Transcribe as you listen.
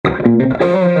Hello,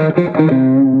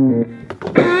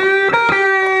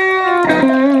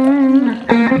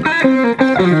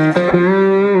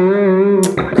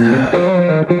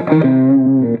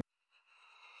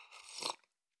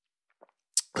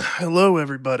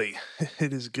 everybody.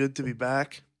 It is good to be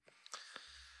back.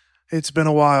 It's been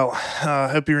a while. I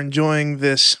hope you're enjoying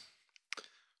this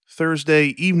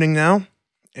Thursday evening now.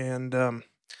 And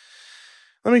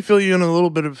let me fill you in a little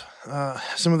bit of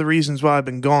some of the reasons why I've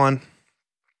been gone.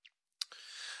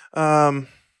 The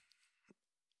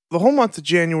whole month of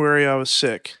January, I was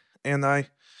sick, and I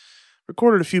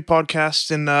recorded a few podcasts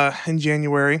in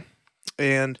January,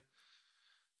 and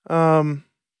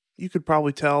you could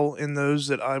probably tell in those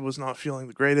that I was not feeling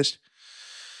the greatest.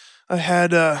 I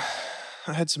had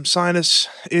some sinus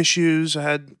issues. I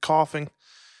had coughing,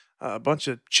 a bunch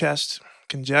of chest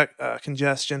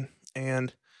congestion,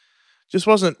 and just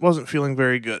wasn't feeling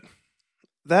very good.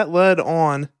 That led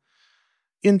on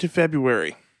into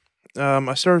February.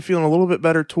 I started feeling a little bit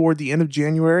better toward the end of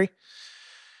January,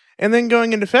 and then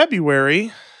going into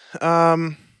February,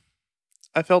 I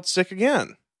felt sick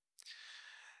again,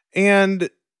 and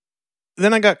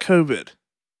then I got COVID,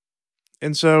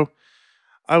 and so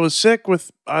I was sick with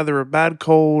either a bad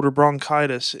cold or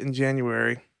bronchitis in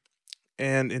January,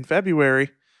 and in February,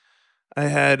 I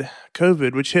had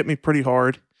COVID, which hit me pretty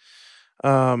hard.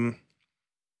 I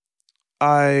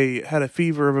had a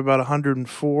fever of about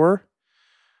 104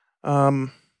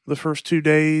 the first 2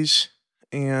 days,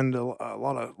 and a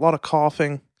lot of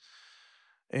coughing,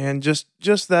 and just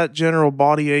that general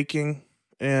body aching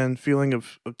and feeling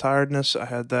of tiredness. I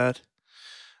had that.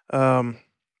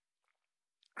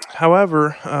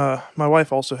 However, my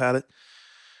wife also had it,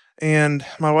 and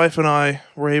my wife and I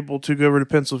were able to go over to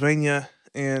Pennsylvania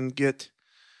and get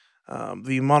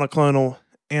the monoclonal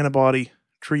antibody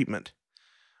treatment,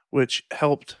 which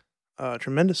helped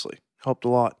tremendously, helped a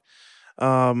lot.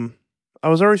 I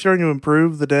was already starting to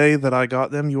improve the day that I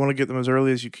got them. You want to get them as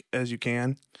early as you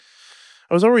can.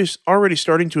 I was already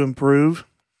starting to improve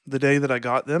the day that I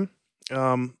got them,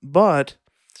 but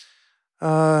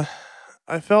I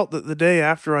felt that the day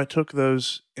after I took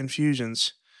those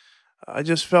infusions, I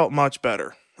just felt much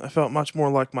better. I felt much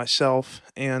more like myself,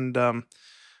 and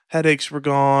headaches were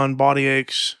gone, body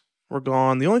aches were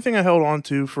gone. The only thing I held on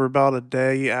to for about a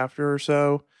day after or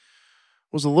so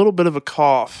was a little bit of a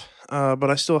cough, but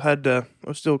I was still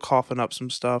coughing up some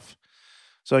stuff.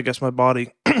 So I guess my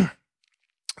body, I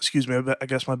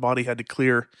guess my body had to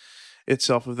clear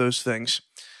itself of those things.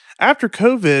 After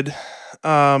COVID,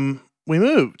 we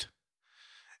moved.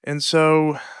 And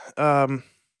so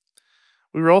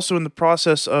we were also in the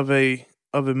process of a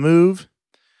move,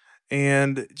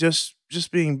 and just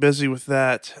being busy with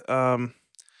that,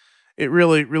 it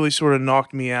really sort of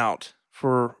knocked me out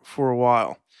for a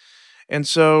while. And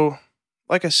so,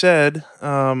 like I said,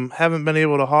 haven't been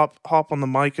able to hop on the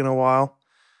mic in a while,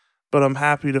 but I'm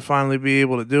happy to finally be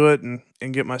able to do it and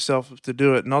get myself to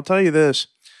do it. And I'll tell you this,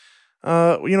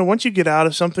 once you get out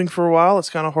of something for a while, it's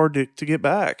kind of hard to get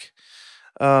back.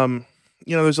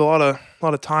 There's a lot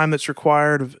of time that's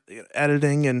required of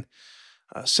editing and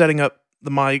setting up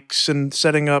the mics and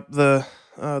setting up the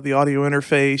audio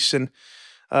interface. And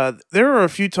there were a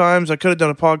few times I could have done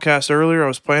a podcast earlier. I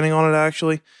was planning on it,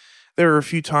 actually. There were a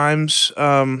few times,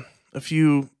 a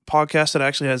few podcasts that I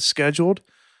actually had scheduled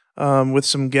with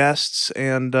some guests,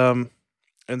 and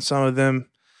some of them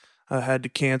had to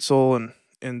cancel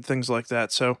and things like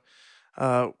that. So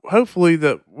hopefully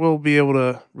that we'll be able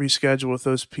to reschedule with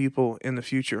those people in the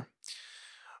future.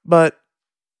 But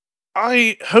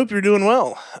I hope you're doing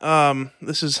well.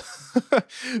 This is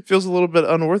feels a little bit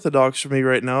unorthodox for me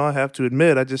right now. I have to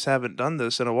admit, I just haven't done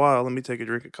this in a while. Let me take a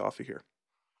drink of coffee here.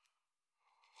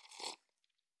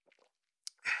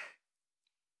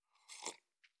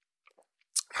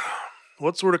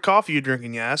 What sort of coffee are you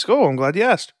drinking, you ask? Oh, I'm glad you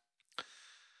asked.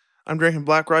 I'm drinking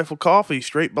Black Rifle coffee,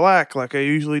 straight black, like I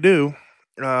usually do.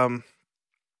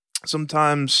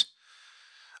 Sometimes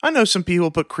I know some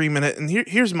people put cream in it, and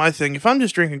here's my thing. If I'm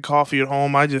just drinking coffee at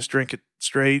home, I just drink it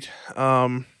straight.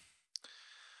 But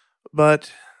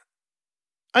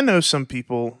I know some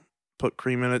people put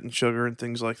cream in it and sugar and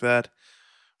things like that.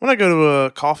 When I go to a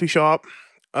coffee shop,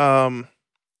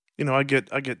 I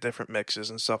get different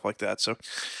mixes and stuff like that. So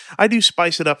I do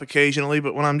spice it up occasionally,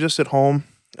 but when I'm just at home,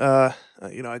 I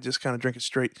just kind of drink it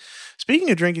straight. Speaking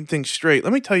of drinking things straight,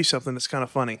 let me tell you something that's kind of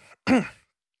funny.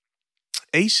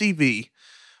 ACV,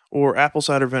 or apple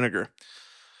cider vinegar.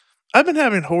 I've been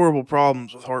having horrible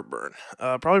problems with heartburn,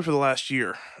 probably for the last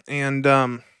year. And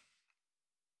I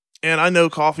know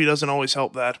coffee doesn't always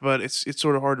help that, but it's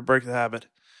sort of hard to break the habit.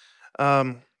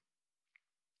 I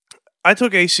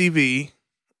took ACV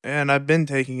and I've been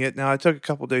taking it. Now I took a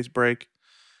couple days break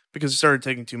because I started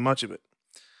taking too much of it.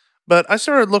 But I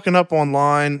started looking up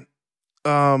online,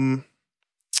 um,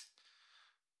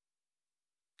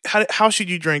 how should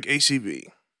you drink ACV?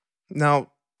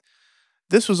 Now,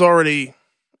 this was already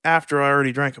after I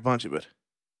already drank a bunch of it.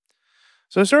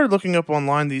 So I started looking up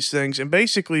online these things, and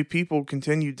basically people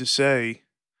continued to say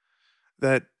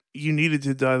that you needed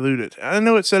to dilute it. I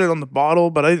know it said it on the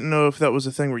bottle, but I didn't know if that was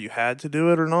a thing where you had to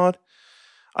do it or not.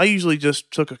 I usually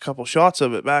just took a couple shots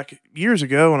of it back years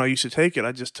ago when I used to take it.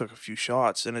 I just took a few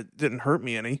shots and it didn't hurt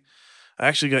me any. I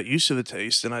actually got used to the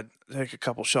taste and I'd take a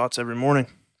couple shots every morning.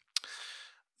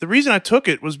 The reason I took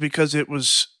it was because it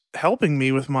was helping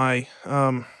me with my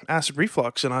acid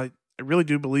reflux, and I really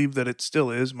do believe that it still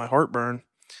is my heartburn.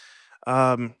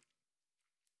 Um,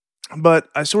 but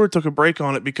I sort of took a break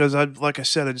on it because like I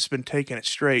said, I've just been taking it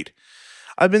straight.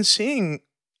 I've been seeing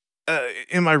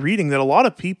in my reading that a lot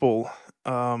of people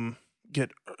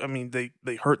get, I mean,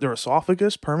 they hurt their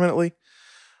esophagus permanently.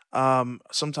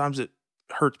 Sometimes it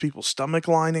hurts people's stomach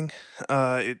lining.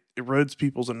 It erodes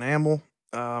people's enamel.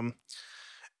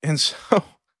 And so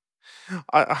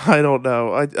I don't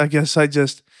know. I guess I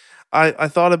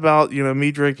thought about,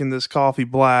 me drinking this coffee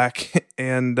black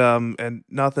and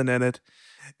nothing in it,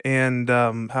 and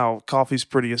how coffee's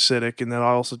pretty acidic, and then I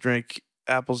also drink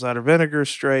apple cider vinegar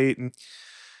straight, and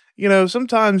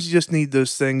sometimes you just need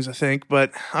those things, I think.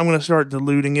 But I'm gonna start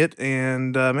diluting it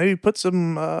and maybe put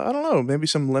some I don't know, maybe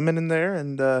some lemon in there,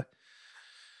 and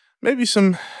maybe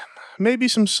some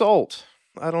salt.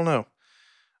 I don't know.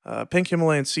 Pink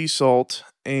Himalayan sea salt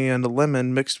and a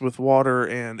lemon mixed with water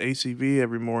and ACV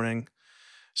every morning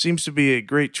seems to be a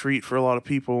great treat for a lot of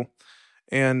people,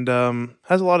 and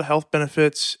has a lot of health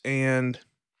benefits and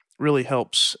really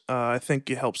helps. I think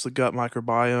it helps the gut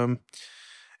microbiome,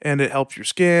 and it helps your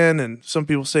skin. And some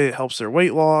people say it helps their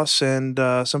weight loss, and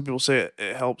some people say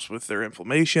it helps with their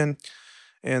inflammation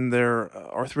and their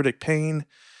arthritic pain.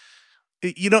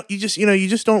 You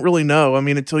just don't really know. I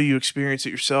mean, until you experience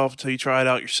it yourself, until you try it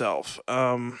out yourself.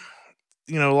 A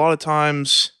lot of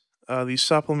times these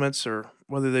supplements, or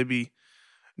whether they be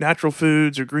natural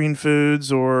foods or green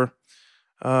foods, or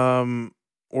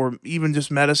even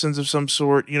just medicines of some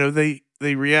sort, they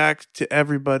react to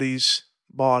everybody's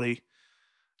body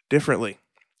differently.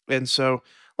 And so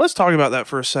let's talk about that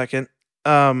for a second.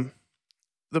 The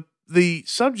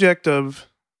subject of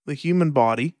the human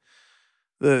body,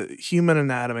 the human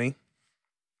anatomy,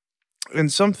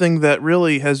 and something that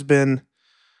really has been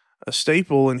a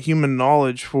staple in human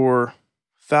knowledge for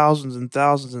thousands and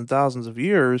thousands and thousands of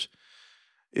years,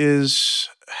 is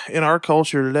in our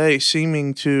culture today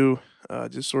seeming to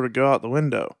just sort of go out the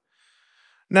window.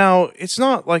 Now, it's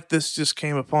not like this just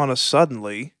came upon us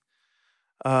suddenly.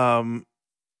 No,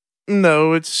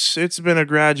 it's been a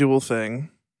gradual thing,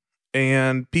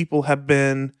 and people have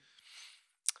been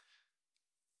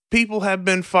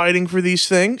fighting for these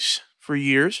things for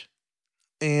years,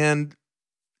 and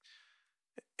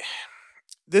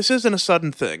this isn't a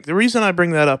sudden thing. The reason I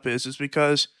bring that up is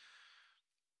because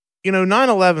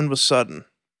 9/11 was sudden,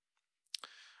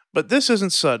 but this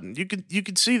isn't sudden. You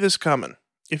could see this coming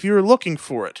if you were looking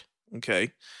for it.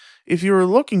 Okay, if you were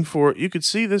looking for it, you could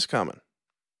see this coming,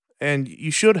 and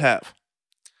you should have.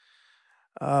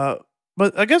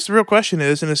 But I guess the real question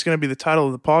is, and it's going to be the title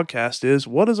of the podcast, is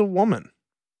what is a woman?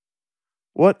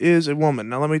 What is a woman?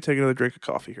 Now let me take another drink of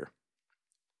coffee here.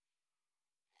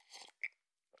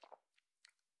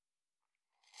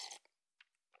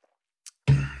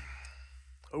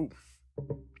 Oh,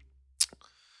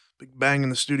 big bang in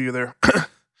the studio there.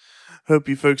 Hope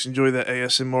you folks enjoy that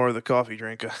ASMR of the coffee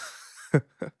drink.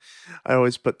 I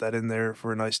always put that in there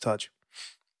for a nice touch.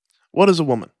 What is a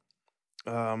woman?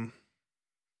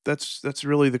 That's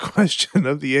really the question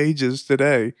of the ages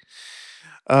today.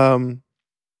 I've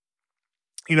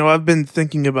been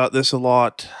thinking about this a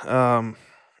lot the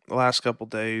last couple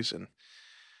days, and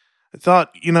I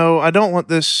thought, I don't want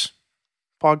this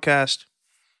podcast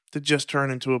to just turn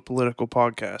into a political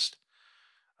podcast.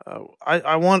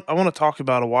 I want to talk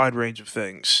about a wide range of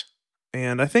things,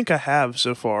 and I think I have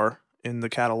so far in the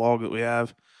catalog that we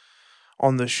have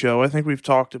on this show. I think we've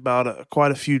talked about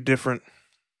quite a few different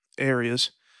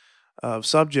areas of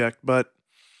subject, but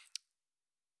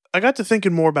I got to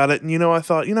thinking more about it, and I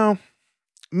thought,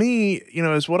 me,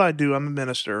 is what I do. I'm a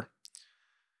minister,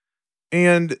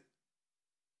 and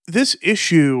this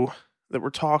issue that we're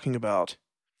talking about,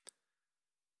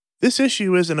 this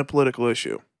issue isn't a political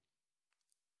issue.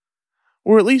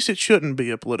 Or at least it shouldn't be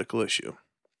a political issue.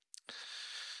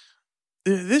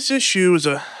 This issue is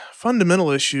a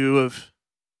fundamental issue of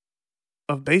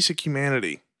basic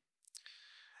humanity.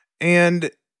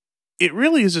 And it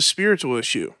really is a spiritual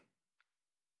issue.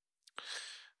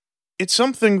 It's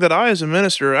something that I, as a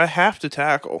minister, I have to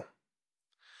tackle.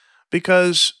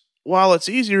 Because while it's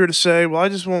easier to say, well, I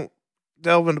just won't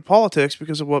delve into politics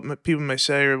because of what people may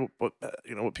say or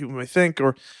what people may think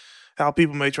or how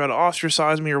people may try to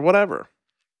ostracize me or whatever.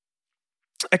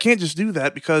 I can't just do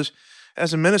that because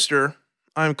as a minister,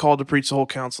 I'm called to preach the whole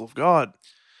counsel of God.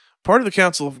 Part of the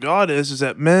counsel of God is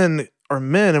that men are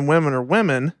men and women are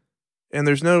women, and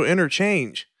there's no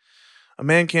interchange. A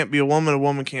man can't be a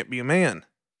woman can't be a man.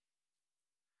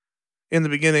 In the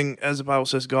beginning, as the Bible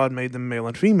says, God made them male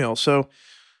and female. So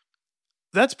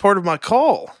that's part of my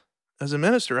call as a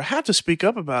minister. I have to speak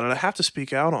up about it. I have to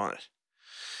speak out on it.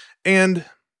 And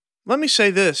let me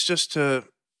say this,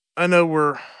 I know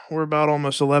we're about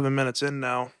almost 11 minutes in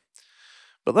now,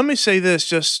 but let me say this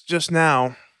just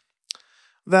now,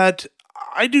 that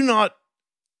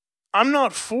I'm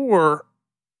not for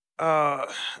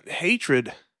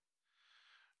hatred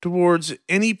towards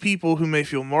any people who may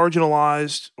feel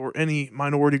marginalized or any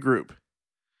minority group.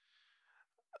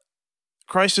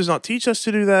 Christ does not teach us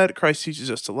to do that. Christ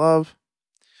teaches us to love.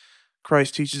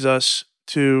 Christ teaches us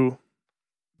to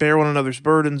bear one another's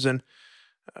burdens, and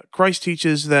Christ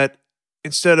teaches that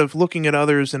instead of looking at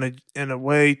others in a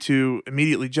way to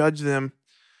immediately judge them,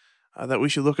 that we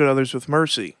should look at others with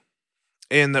mercy,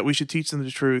 and that we should teach them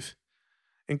the truth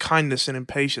in kindness and in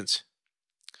patience.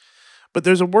 But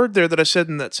there's a word there that I said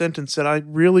in that sentence that I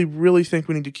really, really think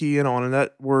we need to key in on, and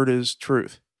that word is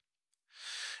truth.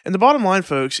 And the bottom line,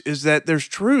 folks, is that there's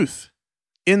truth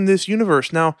in this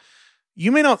universe. Now,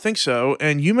 you may not think so,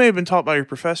 and you may have been taught by your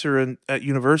professor at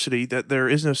university that there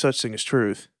is no such thing as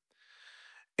truth.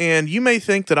 And you may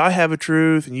think that I have a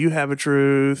truth and you have a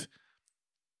truth,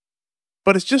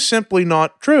 but it's just simply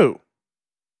not true.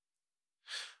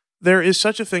 There is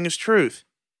such a thing as truth.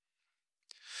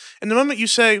 And the moment you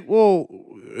say, well,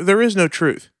 there is no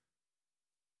truth,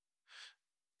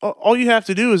 all you have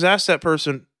to do is ask that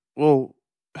person, well,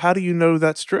 how do you know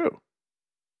that's true?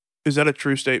 Is that a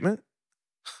true statement?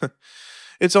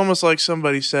 It's almost like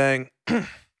somebody saying that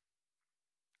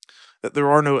there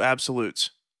are no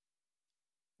absolutes.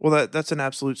 Well, that's an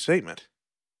absolute statement.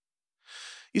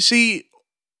 You see,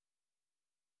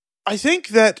 I think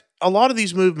that a lot of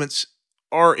these movements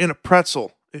are in a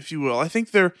pretzel, if you will. I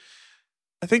think they're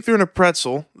in a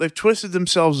pretzel. They've twisted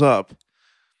themselves up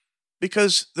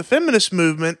because the feminist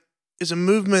movement is a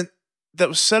movement that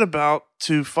was set about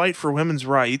to fight for women's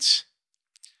rights.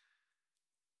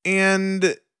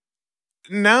 And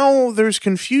now there's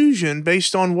confusion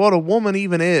based on what a woman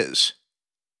even is,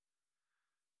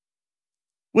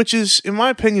 which is, in my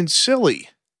opinion, silly.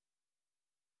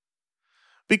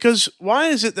 Because why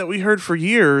is it that we heard for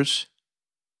years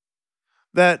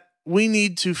that we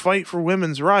need to fight for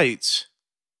women's rights,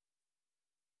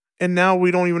 and now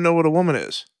we don't even know what a woman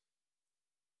is?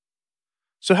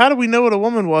 So how do we know what a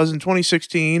woman was in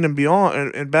 2016 and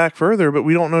beyond and back further, but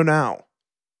we don't know now?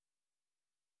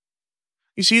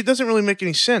 You see, it doesn't really make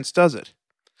any sense, does it?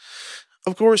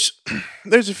 Of course,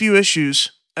 there's a few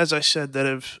issues, as I said,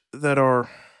 that are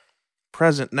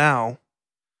present now,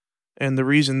 and the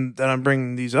reason that I'm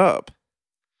bringing these up.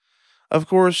 Of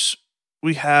course,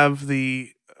 we have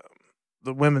the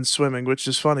women's swimming, which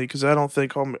is funny because I don't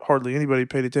think hardly anybody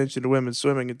paid attention to women's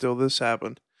swimming until this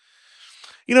happened.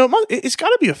 You know, it's got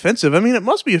to be offensive. I mean, it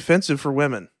must be offensive for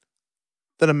women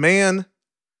that a man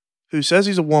who says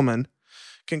he's a woman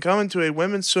can come into a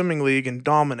women's swimming league and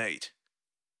dominate.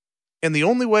 And the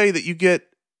only way that you get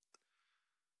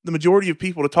the majority of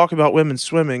people to talk about women's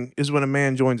swimming is when a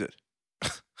man joins it.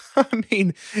 I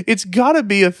mean, it's got to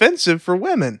be offensive for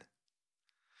women.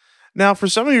 Now, for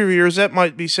some of your viewers, that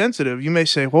might be sensitive. You may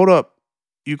say, hold up,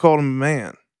 you called him a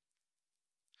man.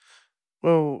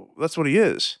 Well, that's what he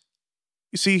is.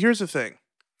 You see, here's the thing.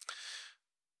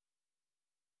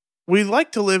 We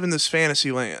like to live in this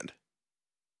fantasy land.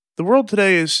 The world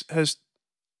today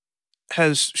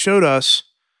has showed us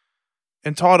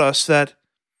and taught us that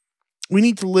we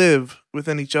need to live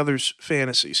within each other's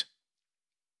fantasies.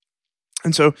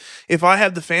 And so, if I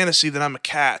have the fantasy that I'm a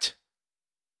cat,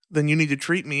 then you need to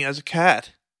treat me as a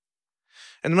cat.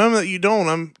 And the moment that you don't,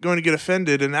 I'm going to get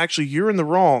offended, and actually you're in the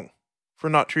wrong for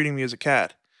not treating me as a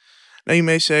cat. Now you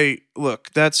may say,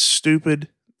 look, that's stupid,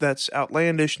 that's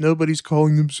outlandish, nobody's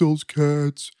calling themselves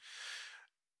cats.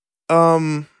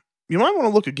 You might want to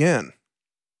look again.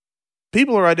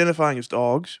 People are identifying as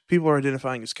dogs, people are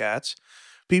identifying as cats,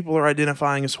 people are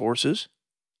identifying as horses.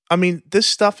 I mean, this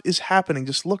stuff is happening,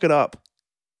 just look it up.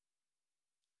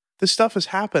 This stuff is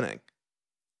happening.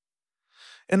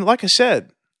 And like I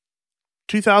said,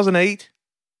 2008,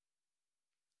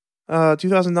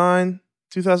 2009,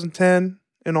 2010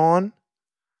 and on,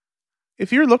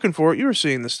 if you're looking for it, you were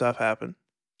seeing this stuff happen.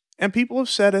 And people have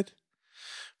said it.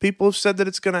 People have said that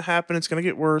it's going to happen, it's going to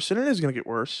get worse, and it is going to get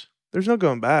worse. There's no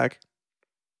going back.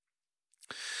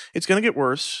 It's going to get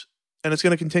worse, and it's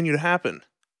going to continue to happen.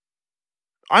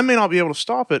 I may not be able to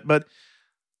stop it, but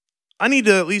I need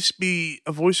to at least be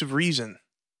a voice of reason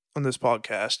on this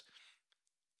podcast.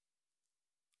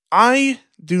 I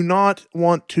do not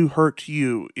want to hurt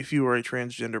you if you are a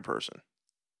transgender person.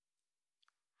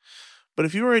 But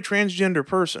if you are a transgender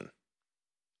person,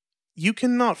 you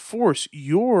cannot force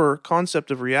your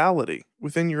concept of reality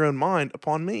within your own mind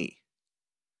upon me.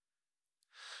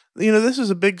 You know, this is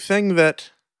a big thing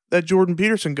that Jordan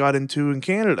Peterson got into in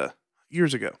Canada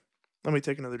years ago. Let me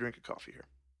take another drink of coffee here.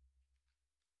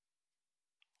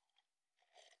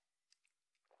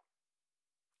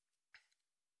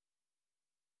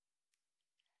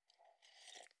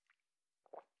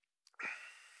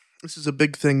 This is a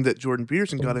big thing that Jordan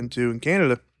Peterson got into in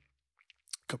Canada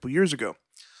a couple years ago.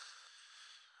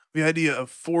 The idea of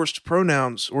forced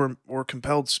pronouns or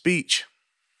compelled speech.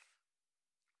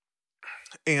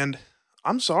 And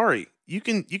I'm sorry, you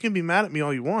can be mad at me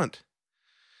all you want,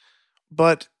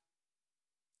 but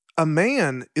a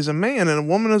man is a man and a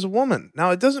woman is a woman. Now,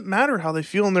 it doesn't matter how they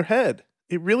feel in their head.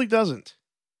 It really doesn't.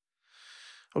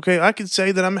 Okay, I could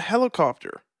say that I'm a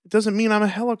helicopter. It doesn't mean I'm a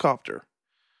helicopter.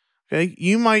 Okay,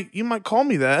 you might call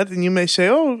me that, and you may say,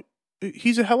 "Oh,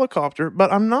 he's a helicopter,"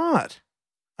 but I'm not.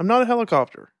 I'm not a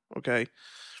helicopter. Okay,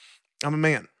 I'm a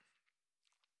man.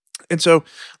 And so,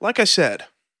 like I said,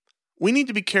 we need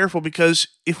to be careful, because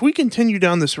if we continue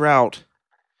down this route,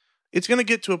 it's going to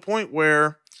get to a point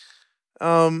where,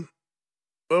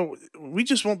 we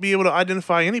just won't be able to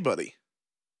identify anybody.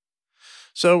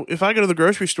 So if I go to the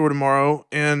grocery store tomorrow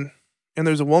and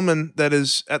there's a woman that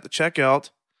is at the checkout,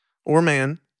 or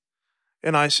man,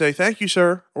 and I say, "Thank you,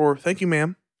 sir," or "Thank you,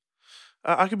 ma'am,"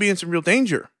 I could be in some real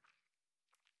danger,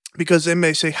 because they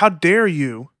may say, "How dare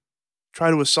you try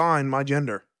to assign my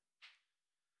gender?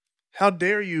 How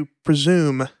dare you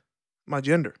presume my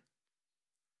gender?"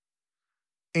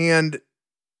 And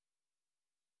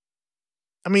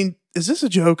I mean, is this a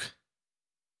joke?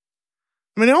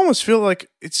 I mean, I almost feel like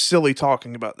it's silly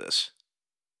talking about this,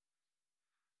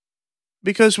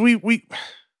 because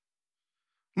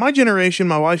my generation,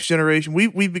 my wife's generation,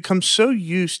 we've become so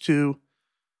used to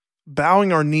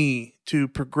bowing our knee to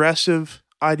progressive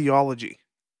ideology.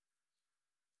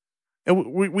 And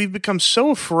we've become so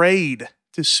afraid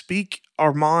to speak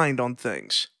our mind on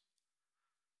things.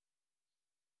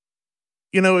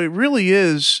 You know, it really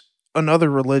is another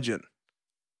religion.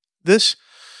 This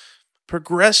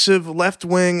progressive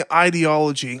left-wing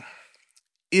ideology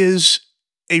is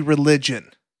a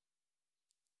religion.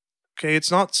 Okay,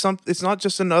 it's not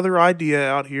just another idea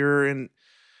out here in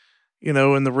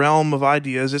the realm of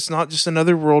ideas. It's not just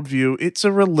another worldview. It's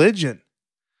a religion.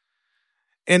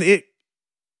 And it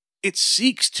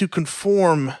seeks to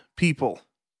conform people.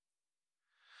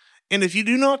 And if you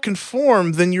do not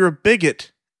conform, then you're a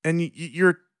bigot and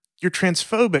you're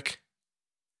transphobic.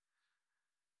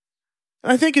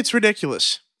 And I think it's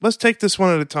ridiculous. Let's take this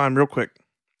one at a time real quick.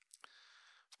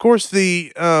 Of course,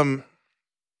 I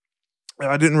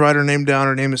didn't write her name down.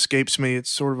 Her name escapes me.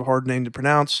 It's sort of a hard name to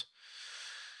pronounce.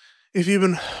 If you've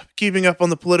been keeping up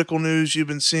on the political news, you've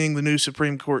been seeing the new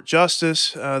Supreme Court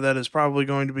justice that is probably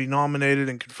going to be nominated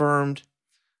and confirmed,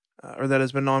 or that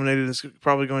has been nominated is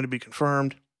probably going to be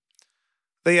confirmed.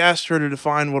 They asked her to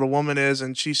define what a woman is,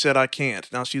 and she said, "I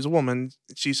can't." Now, she's a woman.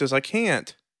 She says, "I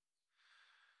can't."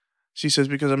 She says,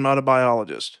 "Because I'm not a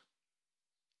biologist."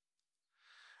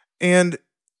 And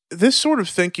this sort of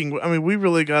thinking, I mean, we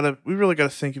really gotta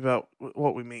think about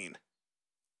what we mean.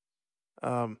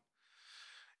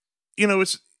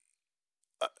 It's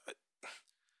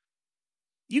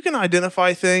you can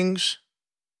identify things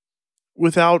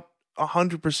without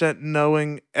 100%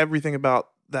 knowing everything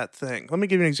about that thing. Let me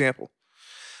give you an example.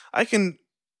 I can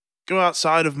go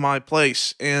outside of my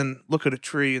place and look at a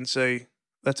tree and say,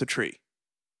 "That's a tree."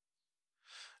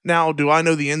 Now, do I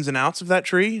know the ins and outs of that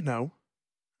tree? No.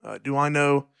 Do I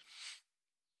know?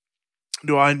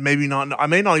 Do I maybe not know? I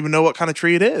may not even know what kind of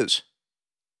tree it is.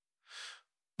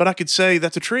 But I could say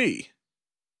that's a tree.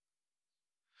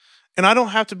 And I don't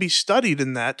have to be studied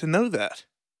in that to know that.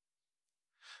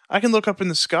 I can look up in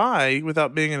the sky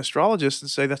without being an astrologist and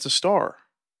say that's a star.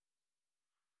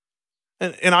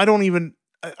 And I don't even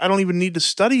need to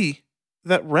study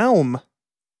that realm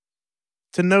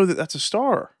to know that that's a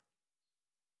star.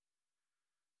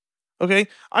 Okay,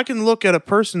 I can look at a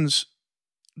person's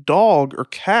dog or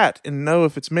cat and know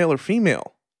if it's male or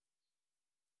female.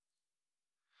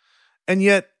 And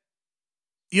yet,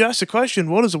 you ask the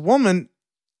question, what is a woman?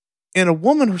 And a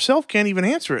woman herself can't even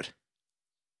answer it.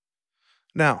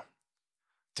 Now,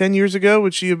 10 years ago,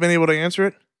 would she have been able to answer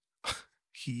it?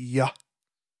 Yeah.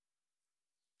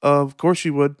 Of course she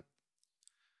would.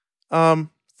 3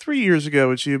 years ago,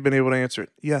 would she have been able to answer it?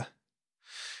 Yeah.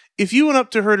 If you went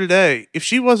up to her today, if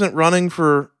she wasn't running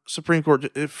for Supreme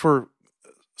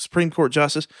Court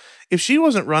justice, if she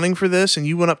wasn't running for this and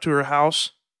you went up to her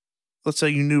house, let's say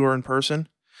you knew her in person,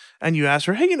 and you asked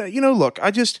her, hey, look,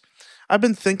 I've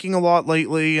been thinking a lot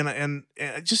lately, and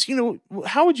just,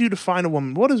 how would you define a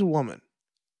woman? What is a woman?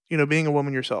 Being a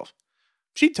woman yourself.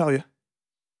 She'd tell you.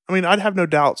 I mean, I'd have no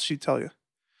doubts she'd tell you.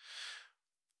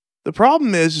 The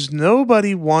problem is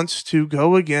nobody wants to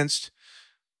go against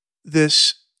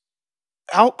this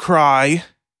outcry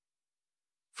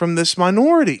from this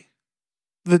minority.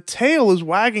 The tail is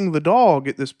wagging the dog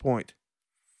at this point.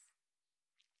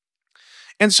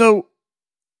 And so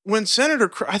when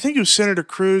I think it was Senator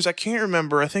Cruz, I can't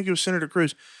remember, I think it was Senator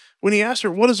Cruz, when he asked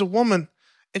her, what is a woman?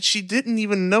 And she didn't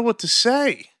even know what to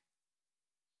say.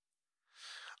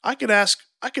 I could ask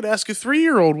a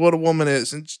 3-year-old what a woman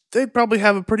is, and they'd probably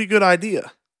have a pretty good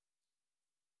idea.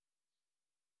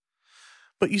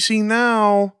 But you see,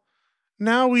 now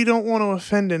we don't want to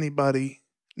offend anybody.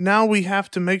 Now we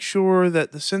have to make sure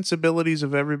that the sensibilities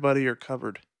of everybody are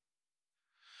covered.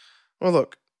 Well,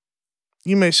 look,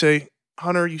 you may say,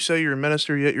 Hunter, you say you're a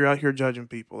minister, yet you're out here judging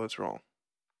people. That's wrong.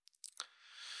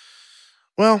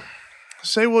 Well,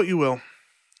 say what you will,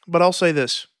 but I'll say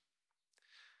this.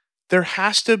 There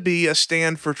has to be a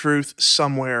stand for truth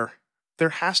somewhere. There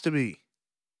has to be.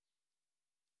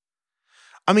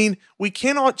 I mean, we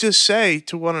cannot just say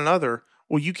to one another,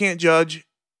 well, you can't judge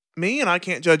me and I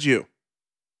can't judge you.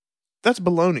 That's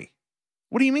baloney.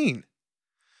 What do you mean?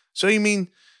 So you mean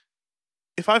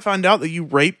if I find out that you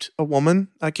raped a woman,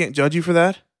 I can't judge you for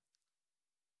that?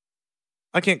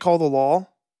 I can't call the law?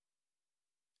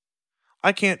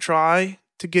 I can't try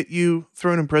to get you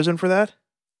thrown in prison for that?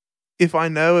 If I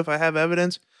have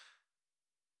evidence,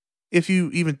 if you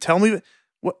even tell me,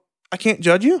 what, I can't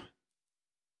judge you?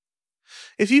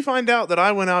 If you find out that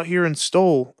I went out here and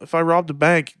stole, if I robbed a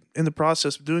bank in the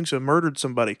process of doing so, murdered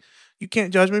somebody, you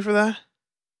can't judge me for that?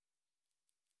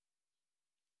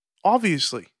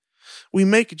 Obviously, we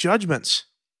make judgments.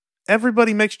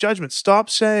 Everybody makes judgments. Stop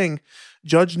saying,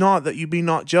 judge not that you be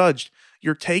not judged.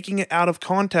 You're taking it out of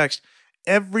context.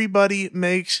 Everybody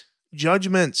makes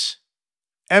judgments.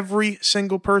 Every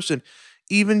single person.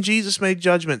 Even Jesus made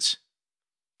judgments.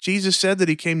 Jesus said that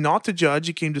he came not to judge,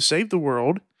 he came to save the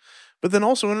world. But then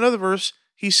also in another verse,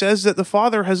 he says that the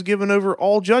Father has given over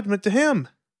all judgment to him.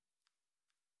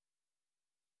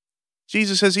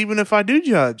 Jesus says, even if I do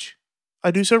judge,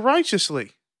 I do so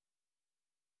righteously.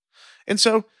 And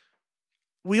so,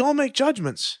 we all make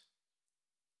judgments.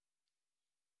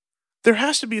 There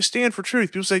has to be a stand for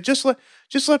truth. People say, just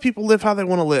let people live how they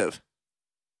want to live.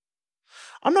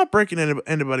 I'm not breaking into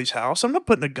anybody's house. I'm not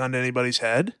putting a gun to anybody's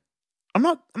head. I'm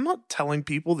not telling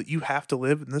people that you have to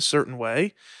live in this certain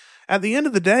way. At the end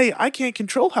of the day, I can't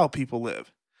control how people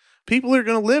live. People are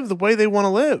going to live the way they want to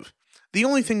live. The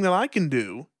only thing that I can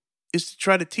do is to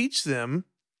try to teach them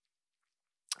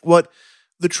what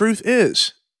the truth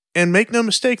is. And make no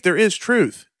mistake, there is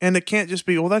truth. And it can't just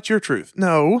be, well, that's your truth.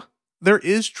 No, there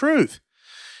is truth.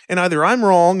 And either I'm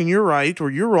wrong and you're right,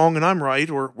 or you're wrong and I'm right,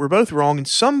 or we're both wrong and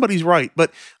somebody's right.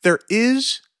 But there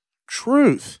is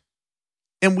truth.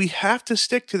 And we have to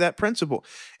stick to that principle.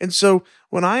 And so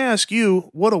when I ask you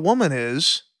what a woman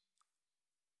is,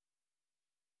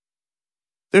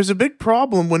 there's a big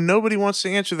problem when nobody wants to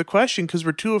answer the question because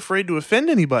we're too afraid to offend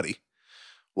anybody.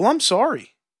 Well, I'm sorry.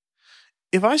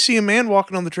 If I see a man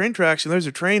walking on the train tracks and there's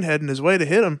a train heading his way to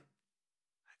hit him,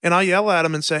 and I yell at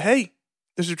him and say, hey,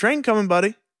 there's a train coming,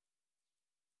 buddy.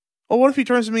 Well, what if he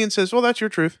turns to me and says, well, that's your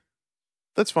truth.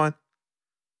 That's fine.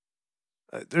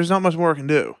 There's not much more I can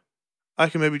do. I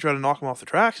can maybe try to knock him off the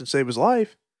tracks and save his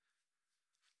life.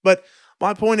 But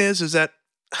my point is that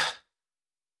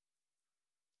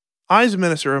I, as a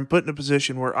minister, am put in a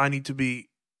position where I need to be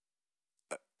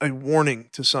a warning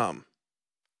to some.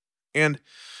 And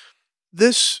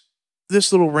this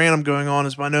little rant I'm going on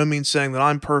is by no means saying that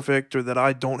I'm perfect or that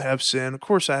I don't have sin. Of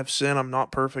course I have sin. I'm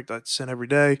not perfect. I sin every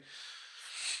day.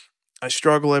 I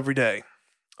struggle every day.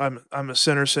 I'm a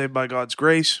sinner saved by God's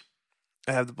grace.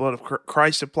 I have the blood of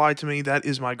Christ applied to me. That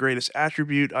is my greatest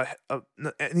attribute.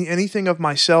 Anything of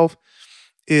myself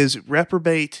is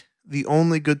reprobate. The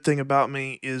only good thing about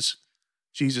me is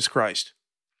Jesus Christ.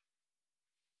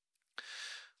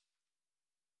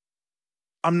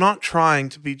 I'm not trying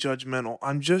to be judgmental.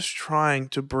 I'm just trying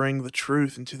to bring the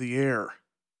truth into the air.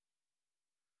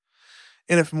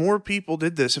 And if more people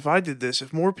did this, if I did this,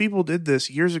 if more people did this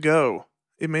years ago,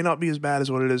 it may not be as bad as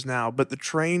what it is now, but the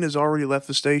train has already left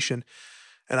the station,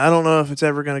 and I don't know if it's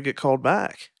ever going to get called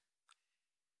back.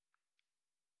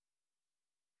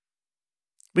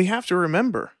 We have to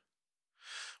remember.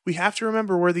 We have to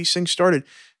remember where these things started.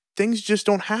 Things just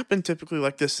don't happen typically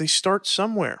like this. They start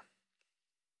somewhere.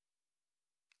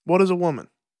 What is a woman?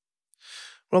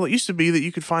 Well, it used to be that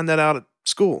you could find that out at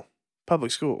school,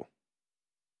 public school.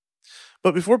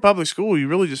 But before public school, you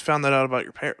really just found that out about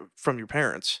from your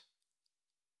parents.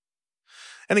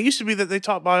 And it used to be that they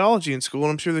taught biology in school,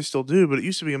 and I'm sure they still do, but it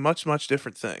used to be a much, much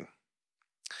different thing.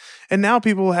 And now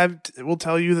people will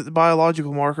tell you that the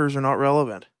biological markers are not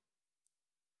relevant.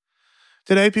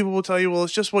 Today, people will tell you, well,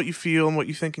 it's just what you feel and what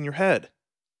you think in your head.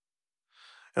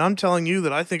 And I'm telling you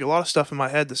that I think a lot of stuff in my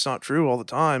head that's not true all the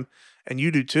time, and you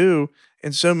do too,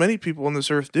 and so many people on this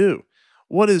earth do.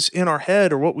 What is in our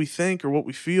head or what we think or what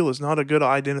we feel is not a good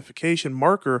identification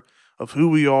marker of who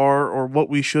we are or what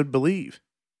we should believe.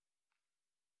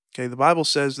 Okay, the Bible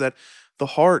says that the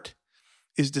heart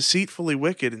is deceitfully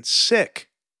wicked and sick.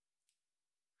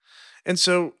 And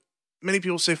so many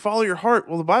people say, follow your heart.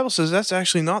 Well, the Bible says that's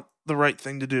actually not the right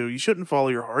thing to do. You shouldn't follow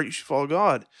your heart. You should follow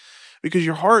God. Because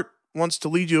your heart wants to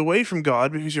lead you away from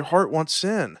God because your heart wants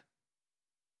sin.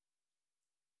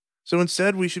 So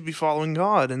instead, we should be following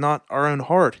God and not our own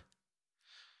heart.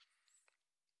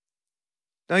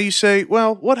 Now you say,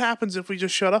 well, what happens if we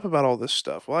just shut up about all this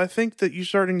stuff? Well, I think that you're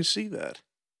starting to see that.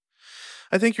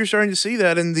 I think you're starting to see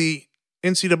that in the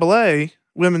NCAA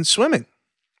women's swimming.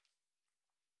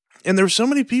 And there's so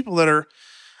many people that are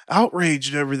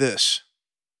outraged over this.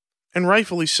 And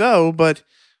rightfully so, but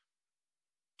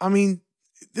I mean,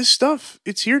 this stuff,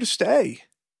 it's here to stay.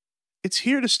 It's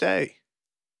here to stay.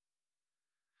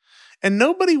 And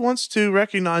nobody wants to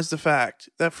recognize the fact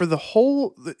that for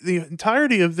the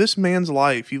entirety of this man's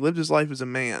life, he lived his life as a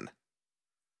man.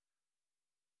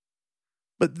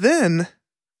 But then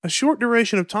a short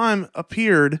duration of time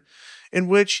appeared in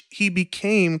which he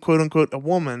became, quote unquote, a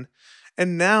woman.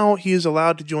 And now he is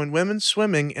allowed to join women's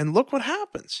swimming. And look what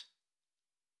happens.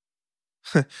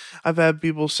 I've had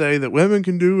people say that women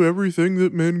can do everything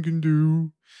that men can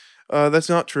do. That's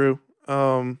not true.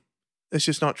 It's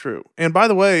just not true. And by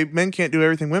the way, men can't do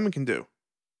everything women can do.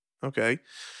 Okay?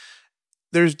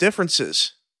 There's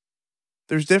differences.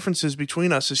 There's differences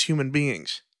between us as human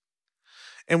beings.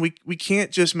 And we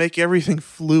can't just make everything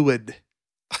fluid.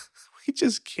 We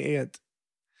just can't.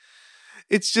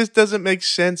 It just doesn't make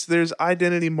sense. There's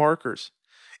identity markers.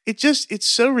 It's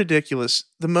so ridiculous.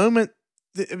 The moment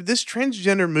this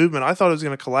transgender movement, I thought it was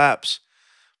going to collapse.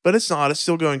 But it's not. It's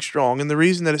still going strong. And the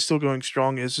reason that it's still going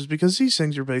strong is because these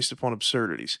things are based upon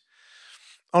absurdities.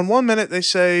 On one minute, they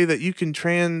say that you can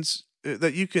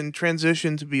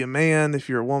transition to be a man if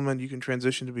you're a woman. You can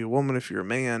transition to be a woman if you're a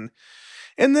man.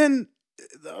 And then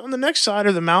on the next side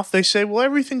of the mouth, they say, well,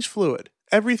 everything's fluid.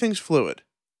 Everything's fluid.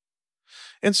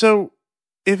 And so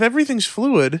if everything's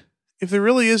fluid, if there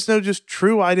really is no just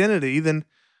true identity, then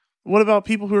what about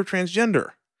people who are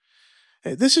transgender?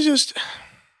 This is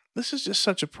just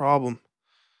such a problem.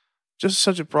 Just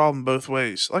such a problem both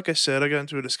ways. Like I said, I got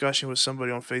into a discussion with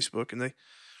somebody on Facebook, and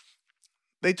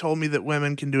they told me that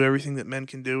women can do everything that men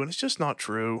can do, and it's just not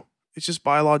true. It's just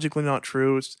biologically not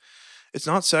true. It's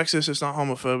not sexist. It's not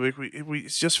homophobic.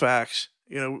 It's just facts.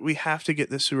 We have to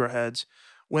get this through our heads.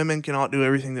 Women cannot do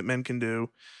everything that men can do.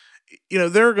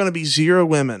 There are going to be zero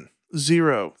women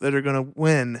that are going to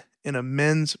win in a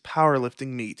men's powerlifting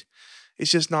meet.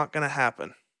 It's just not going to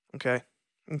happen. Okay?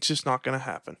 It's just not going to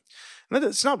happen. And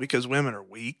it's not because women are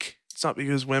weak. It's not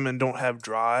because women don't have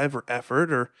drive or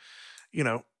effort or,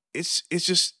 it's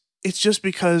just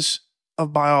because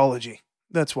of biology.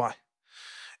 That's why.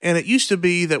 And it used to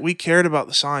be that we cared about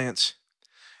the science.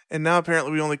 And now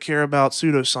apparently we only care about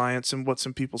pseudoscience and what's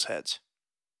in people's heads.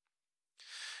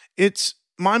 It's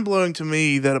mind-blowing to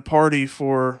me that a party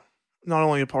for, not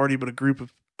only a party, but a group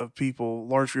of people,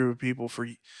 large group of people for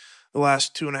the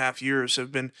last 2.5 years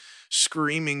have been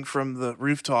screaming from the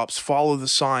rooftops, follow the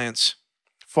science,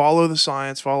 follow the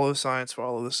science, follow the science,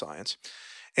 follow the science.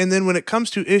 And then when it comes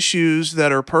to issues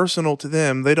that are personal to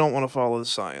them, they don't want to follow the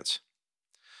science.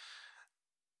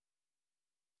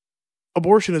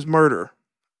 Abortion is murder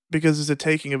because it's a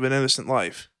taking of an innocent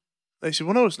life. They say,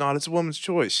 well, no, it's not. It's a woman's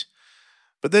choice.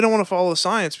 But they don't want to follow the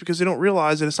science because they don't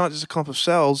realize that it's not just a clump of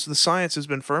cells. The science has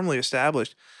been firmly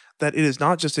established that it is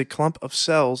not just a clump of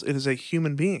cells, it is a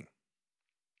human being.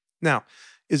 Now,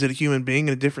 is it a human being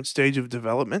in a different stage of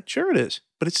development? Sure it is,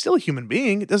 but it's still a human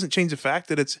being. It doesn't change the fact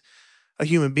that it's a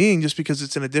human being just because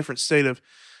it's in a different state of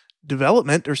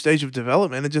development or stage of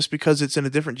development, and just because it's in a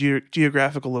different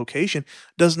geographical location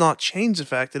does not change the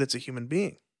fact that it's a human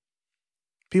being.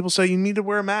 People say you need to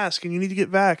wear a mask and you need to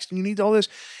get vaxxed and you need all this,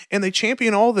 and they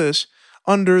champion all this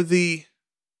under the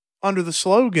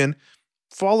slogan,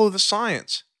 follow the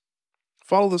science.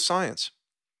 Follow the science.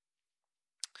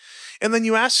 And then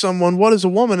you ask someone, what is a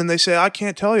woman? And they say, I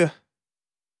can't tell you.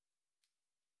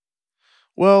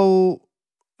 Well,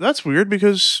 that's weird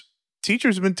because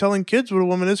teachers have been telling kids what a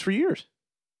woman is for years.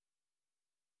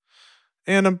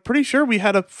 And I'm pretty sure we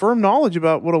had a firm knowledge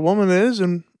about what a woman is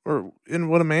and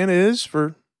what a man is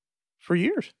for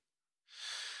years.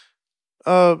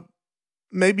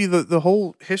 Maybe the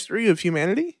whole history of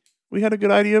humanity, we had a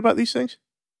good idea about these things.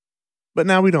 But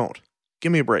now we don't.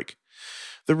 Give me a break.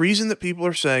 The reason that people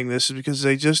are saying this is because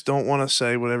they just don't want to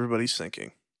say what everybody's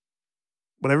thinking.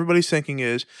 What everybody's thinking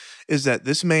is that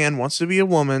this man wants to be a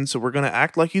woman, so we're going to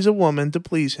act like he's a woman to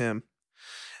please him.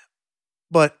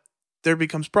 But there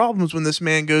becomes problems when this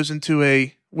man goes into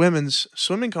a women's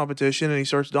swimming competition and he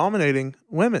starts dominating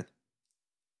women.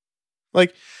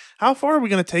 Like, how far are we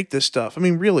going to take this stuff? I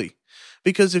mean, really?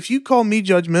 Because if you call me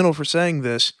judgmental for saying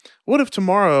this, what if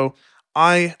tomorrow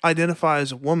I identify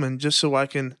as a woman just so I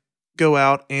can go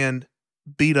out and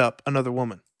beat up another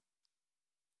woman?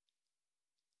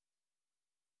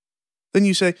 Then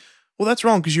you say, well, that's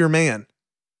wrong because you're a man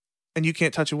and you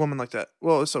can't touch a woman like that.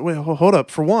 Well, it's like, wait, hold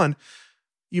up. For one,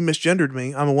 you misgendered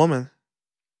me. I'm a woman.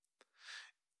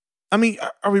 I mean,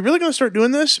 are we really going to start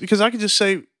doing this? Because I could just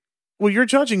say, well, you're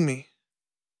judging me.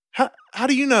 How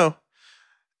do you know?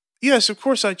 Yes, of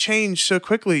course I changed so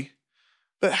quickly.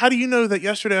 But how do you know that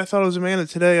yesterday I thought I was a man and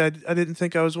today I didn't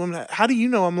think I was a woman? How do you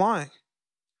know I'm lying?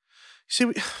 See,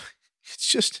 it's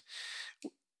just,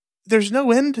 there's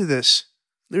no end to this.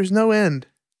 There's no end.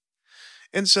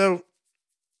 And so,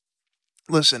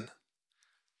 listen,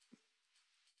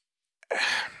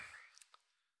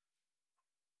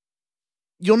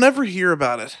 you'll never hear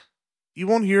about it. You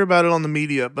won't hear about it on the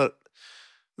media, but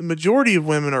the majority of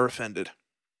women are offended.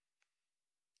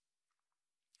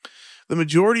 The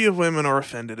majority of women are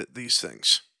offended at these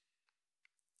things.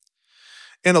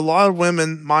 And a lot of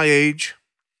women my age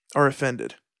are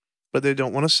offended, but they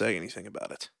don't want to say anything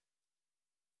about it.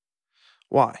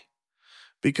 Why?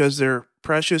 Because their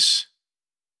precious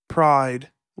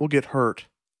pride will get hurt.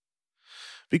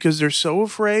 Because they're so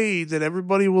afraid that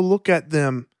everybody will look at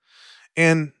them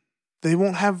and they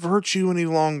won't have virtue any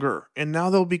longer. And now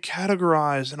they'll be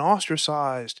categorized and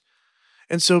ostracized.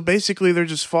 And so basically they're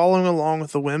just following along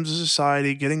with the whims of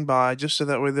society, getting by, just so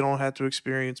that way they don't have to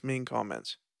experience mean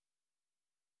comments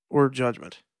or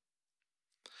judgment.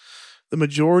 The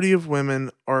majority of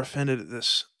women are offended at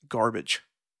this garbage,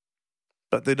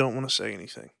 but they don't want to say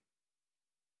anything.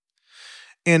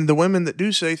 And the women that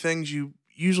do say things, you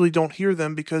usually don't hear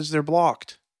them because they're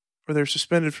blocked or they're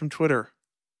suspended from Twitter.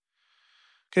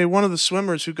 Okay, one of the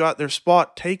swimmers who got their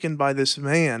spot taken by this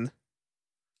man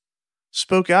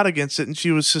spoke out against it and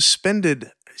she was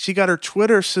suspended. She got her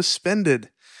Twitter suspended.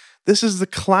 This is the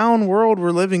clown world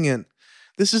we're living in.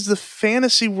 This is the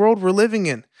fantasy world we're living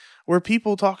in, where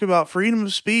people talk about freedom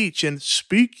of speech and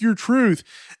speak your truth.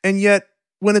 And yet,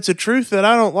 when it's a truth that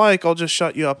I don't like, I'll just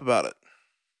shut you up about it.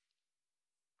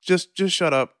 Just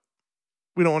shut up.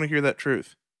 We don't want to hear that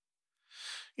truth.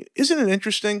 Isn't it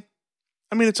interesting?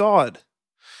 I mean, it's odd.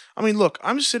 I mean, look,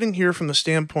 I'm sitting here from the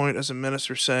standpoint as a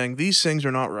minister saying these things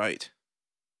are not right.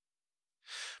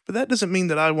 But that doesn't mean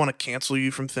that I want to cancel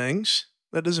you from things.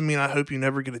 That doesn't mean I hope you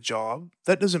never get a job.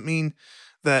 That doesn't mean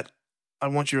that I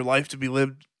want your life to be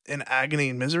lived in agony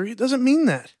and misery. It doesn't mean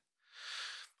that.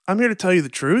 I'm here to tell you the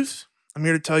truth. I'm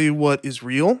here to tell you what is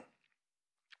real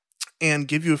and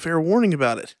give you a fair warning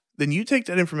about it. Then you take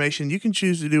that information. You can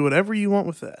choose to do whatever you want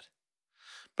with that.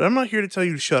 But I'm not here to tell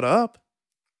you to shut up.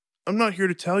 I'm not here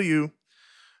to tell you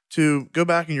to go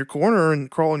back in your corner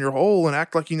and crawl in your hole and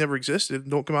act like you never existed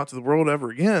and don't come out to the world ever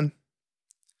again.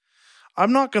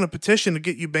 I'm not going to petition to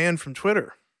get you banned from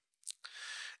Twitter.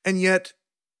 And yet,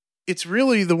 it's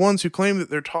really the ones who claim that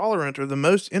they're tolerant are the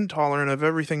most intolerant of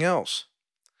everything else.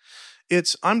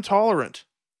 I'm tolerant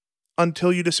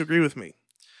until you disagree with me.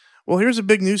 Well, here's a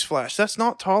big news flash. That's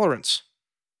not tolerance.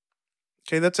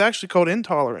 Okay, that's actually called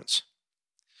intolerance.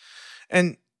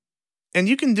 And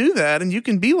you can do that and you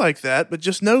can be like that, but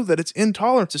just know that it's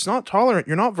intolerance. It's not tolerant.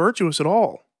 You're not virtuous at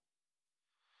all.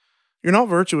 You're not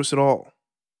virtuous at all.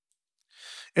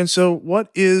 And so what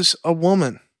is a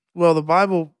woman? Well, the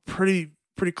Bible pretty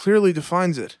clearly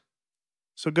defines it.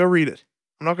 So go read it.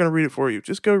 I'm not going to read it for you.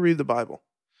 Just go read the Bible.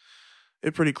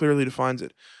 It pretty clearly defines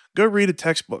it. Go read a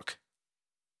textbook.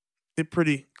 It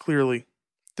pretty clearly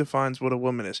defines what a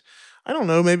woman is. I don't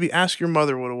know, maybe ask your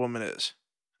mother what a woman is.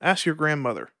 Ask your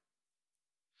grandmother.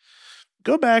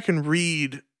 Go back and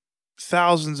read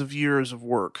thousands of years of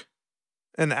work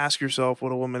and ask yourself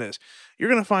what a woman is. You're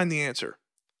going to find the answer.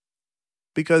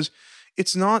 Because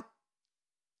it's not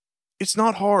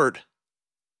hard.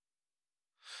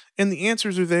 And the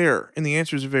answers are there, and the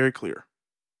answers are very clear.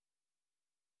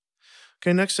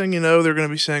 Okay, next thing you know, they're going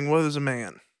to be saying, what is a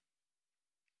man?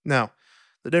 Now,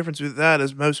 the difference with that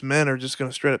is most men are just going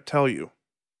to straight up tell you.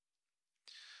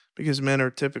 Because men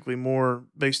are typically more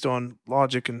based on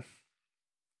logic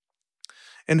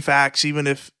and facts, even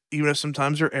if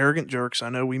sometimes they're arrogant jerks. I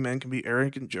know we men can be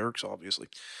arrogant jerks, obviously.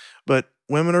 But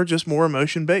women are just more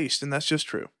emotion-based, and that's just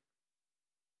true.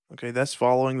 Okay, that's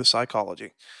following the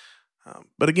psychology.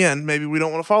 But again, maybe we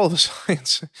don't want to follow the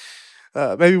science.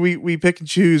 Maybe we pick and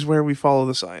choose where we follow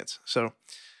the science. So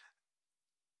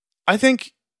I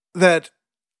think that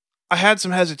I had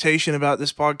some hesitation about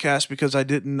this podcast because I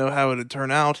didn't know how it would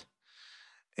turn out.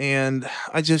 And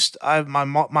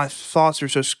my thoughts are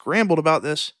so scrambled about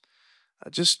this,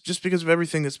 just because of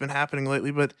everything that's been happening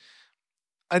lately. But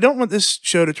I don't want this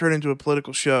show to turn into a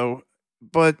political show.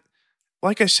 But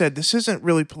like I said, this isn't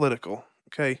really political,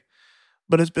 okay?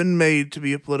 But it's been made to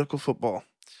be a political football.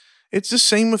 It's the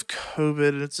same with COVID,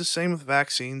 and it's the same with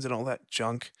vaccines and all that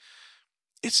junk.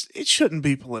 It shouldn't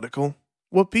be political.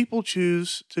 What people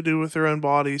choose to do with their own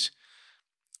bodies,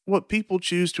 what people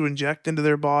choose to inject into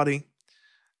their body,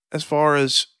 as far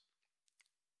as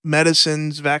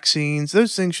medicines, vaccines,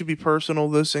 those things should be personal.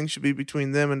 Those things should be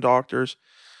between them and doctors.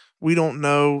 We don't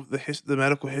know the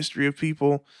medical history of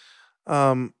people.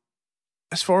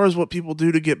 As far as what people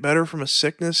do to get better from a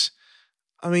sickness,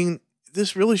 I mean,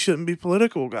 this really shouldn't be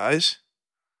political, guys.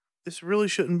 This really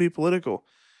shouldn't be political.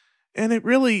 And it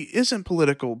really isn't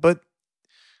political, but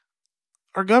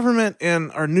our government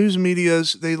and our news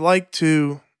medias, they like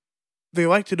to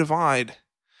divide.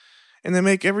 And they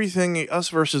make everything us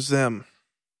versus them.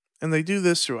 And they do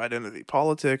this through identity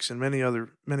politics and many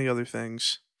other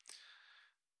things.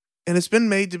 And it's been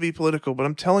made to be political, but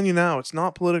I'm telling you now, it's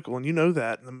not political, and you know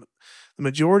that. The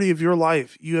majority of your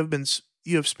life, you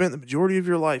have spent the majority of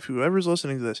your life, whoever's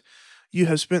listening to this, you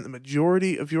have spent the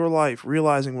majority of your life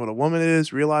realizing what a woman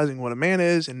is, realizing what a man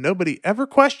is, and nobody ever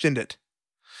questioned it.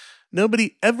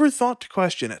 Nobody ever thought to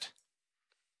question it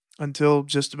until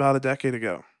just about a decade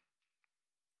ago.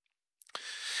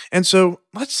 And so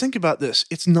let's think about this.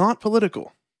 It's not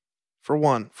political, for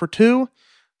one. For two,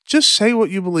 just say what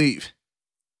you believe.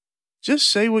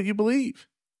 Just say what you believe.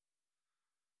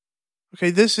 Okay,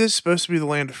 this is supposed to be the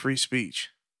land of free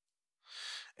speech.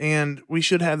 And we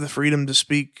should have the freedom to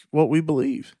speak what we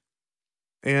believe.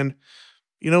 And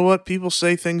you know what? People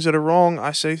say things that are wrong.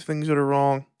 I say things that are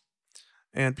wrong.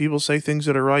 And people say things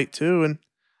that are right too.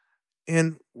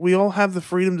 And we all have the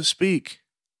freedom to speak.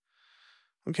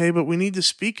 Okay, but we need to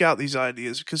speak out these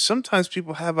ideas, because sometimes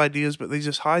people have ideas, but they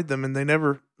just hide them, and they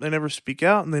never speak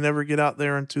out, and they never get out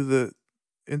there into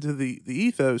the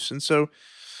ethos. And so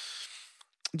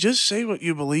just say what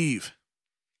you believe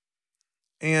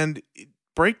and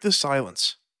break the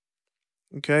silence.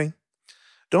 Okay?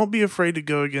 Don't be afraid to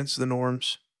go against the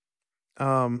norms.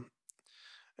 Don't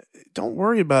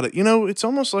worry about it. You know, it's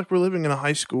almost like we're living in a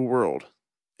high school world.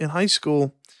 In high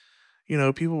school, you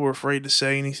know, people were afraid to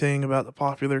say anything about the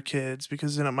popular kids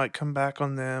because then it might come back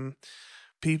on them.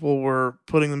 People were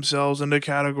putting themselves into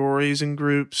categories and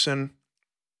groups, and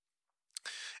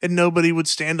nobody would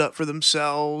stand up for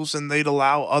themselves, and they'd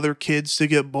allow other kids to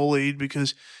get bullied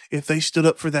because if they stood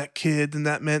up for that kid, then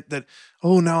that meant that,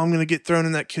 oh, now I'm going to get thrown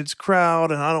in that kid's crowd,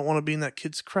 and I don't want to be in that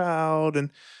kid's crowd.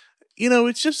 And, you know,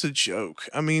 it's just a joke.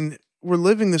 I mean, we're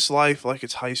living this life like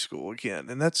it's high school again,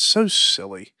 and that's so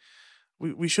silly.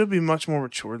 We should be much more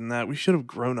mature than that. We should have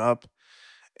grown up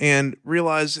and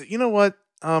realized that, you know what?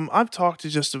 I've talked to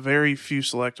just a very few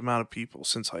select amount of people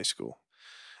since high school.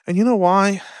 And you know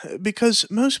why? Because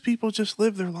most people just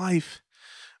live their life.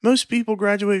 Most people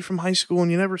graduate from high school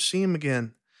and you never see them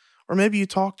again. Or maybe you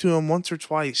talk to them once or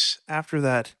twice after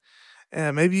that.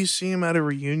 Maybe you see them at a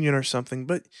reunion or something.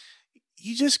 But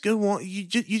you just go on. You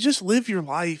just live your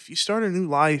life. You start a new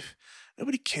life.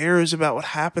 Nobody cares about what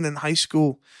happened in high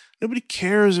school. Nobody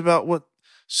cares about what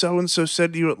so-and-so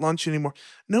said to you at lunch anymore.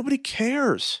 Nobody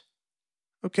cares.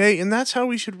 Okay? And that's how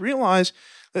we should realize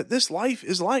that this life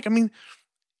is like. I mean,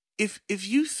 if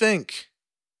you think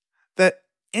that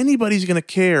anybody's going to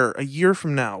care a year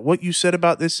from now what you said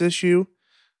about this issue,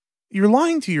 you're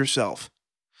lying to yourself.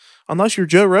 Unless you're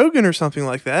Joe Rogan or something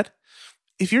like that.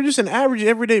 If you're just an average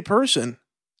everyday person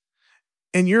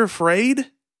and you're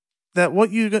afraid that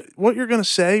what you're going to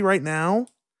say right now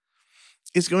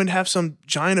is going to have some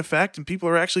giant effect and people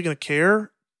are actually going to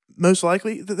care, most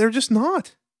likely, they're just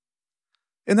not.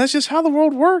 And that's just how the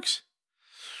world works.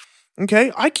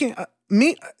 Okay,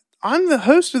 I'm the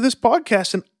host of this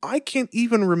podcast, and I can't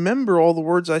even remember all the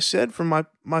words I said from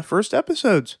my first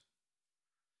episodes.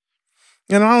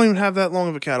 And I don't even have that long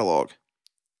of a catalog.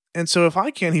 And so if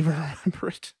I can't even remember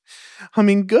it, I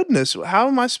mean, goodness, how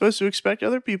am I supposed to expect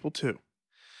other people to?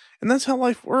 And that's how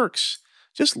life works.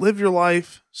 Just live your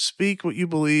life, speak what you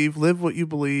believe, live what you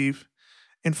believe,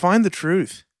 and find the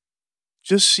truth.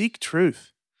 Just seek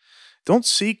truth. Don't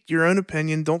seek your own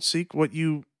opinion. Don't seek what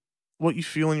you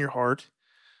feel in your heart.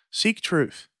 Seek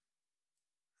truth.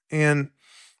 And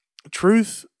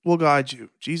truth will guide you.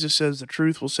 Jesus says the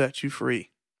truth will set you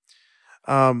free.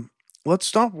 Let's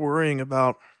stop worrying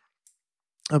about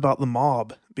the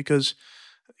mob, because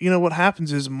what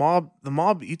happens is the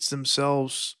mob eats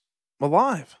themselves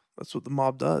alive. That's what the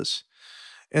mob does.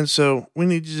 And so we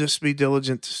need to just be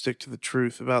diligent to stick to the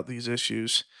truth about these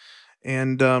issues.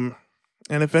 And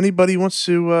if anybody wants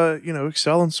to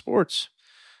excel in sports,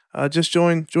 just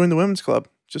join the women's club.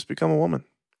 Just become a woman.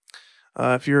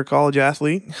 If you're a college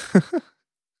athlete,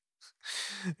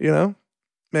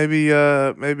 maybe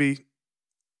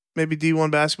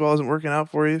D1 basketball isn't working out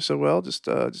for you so well. Just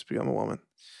become a woman,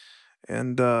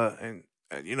 and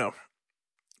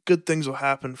good things will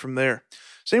happen from there.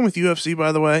 Same with UFC,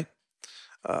 by the way.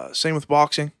 Same with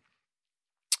boxing.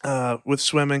 With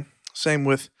swimming. Same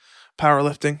with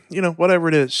powerlifting. Whatever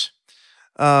it is.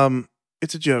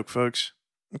 It's a joke, folks.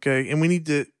 Okay, and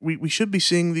we should be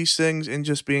seeing these things and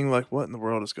just being like, what in the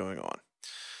world is going on?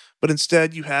 But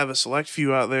instead, you have a select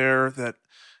few out there that,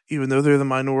 even though they're the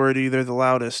minority, they're the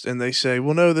loudest, and they say,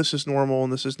 well, no, this is normal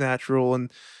and this is natural.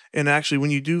 And actually, when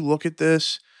you do look at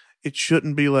this, it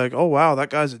shouldn't be like, oh, wow, that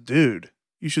guy's a dude.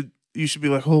 You should be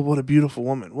like, oh, what a beautiful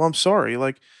woman. Well, I'm sorry.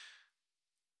 Like,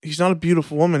 he's not a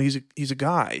beautiful woman. He's a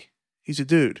guy. He's a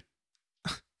dude.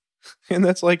 And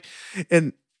that's like,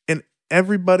 and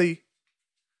everybody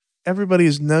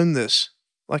has known this.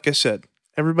 Like I said,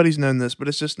 everybody's known this, but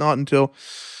it's just not until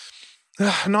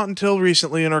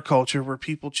recently in our culture where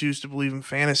people choose to believe in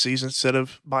fantasies instead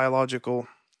of biological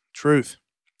truth.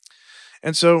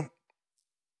 And so,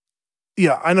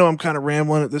 yeah, I know I'm kind of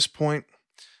rambling at this point.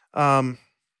 So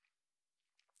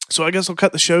I guess I'll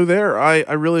cut the show there.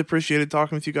 I really appreciated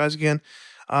talking with you guys again.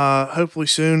 Hopefully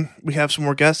soon we have some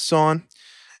more guests on.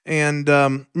 And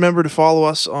remember to follow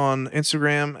us on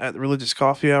Instagram at The Religious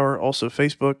Coffee Hour, also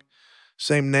Facebook,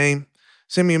 same name.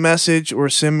 Send me a message or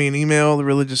send me an email,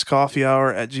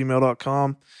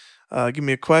 thereligiouscoffeehour@gmail.com. Give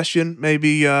me a question.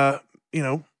 Maybe drop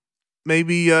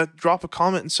a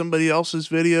comment in somebody else's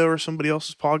video or somebody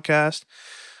else's podcast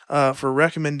for a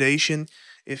recommendation.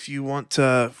 If you want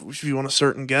a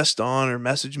certain guest on, or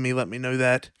message me, let me know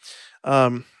that.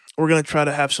 We're going to try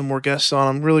to have some more guests on.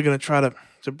 I'm really going to try to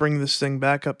bring this thing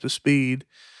back up to speed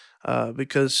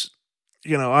because,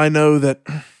 I know that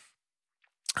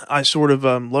I sort of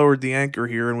lowered the anchor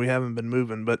here and we haven't been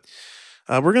moving, but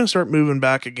we're going to start moving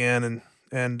back again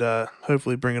and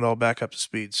hopefully bring it all back up to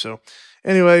speed. So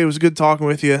anyway, it was good talking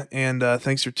with you, and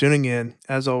thanks for tuning in.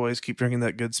 As always, keep drinking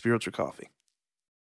that good spiritual coffee.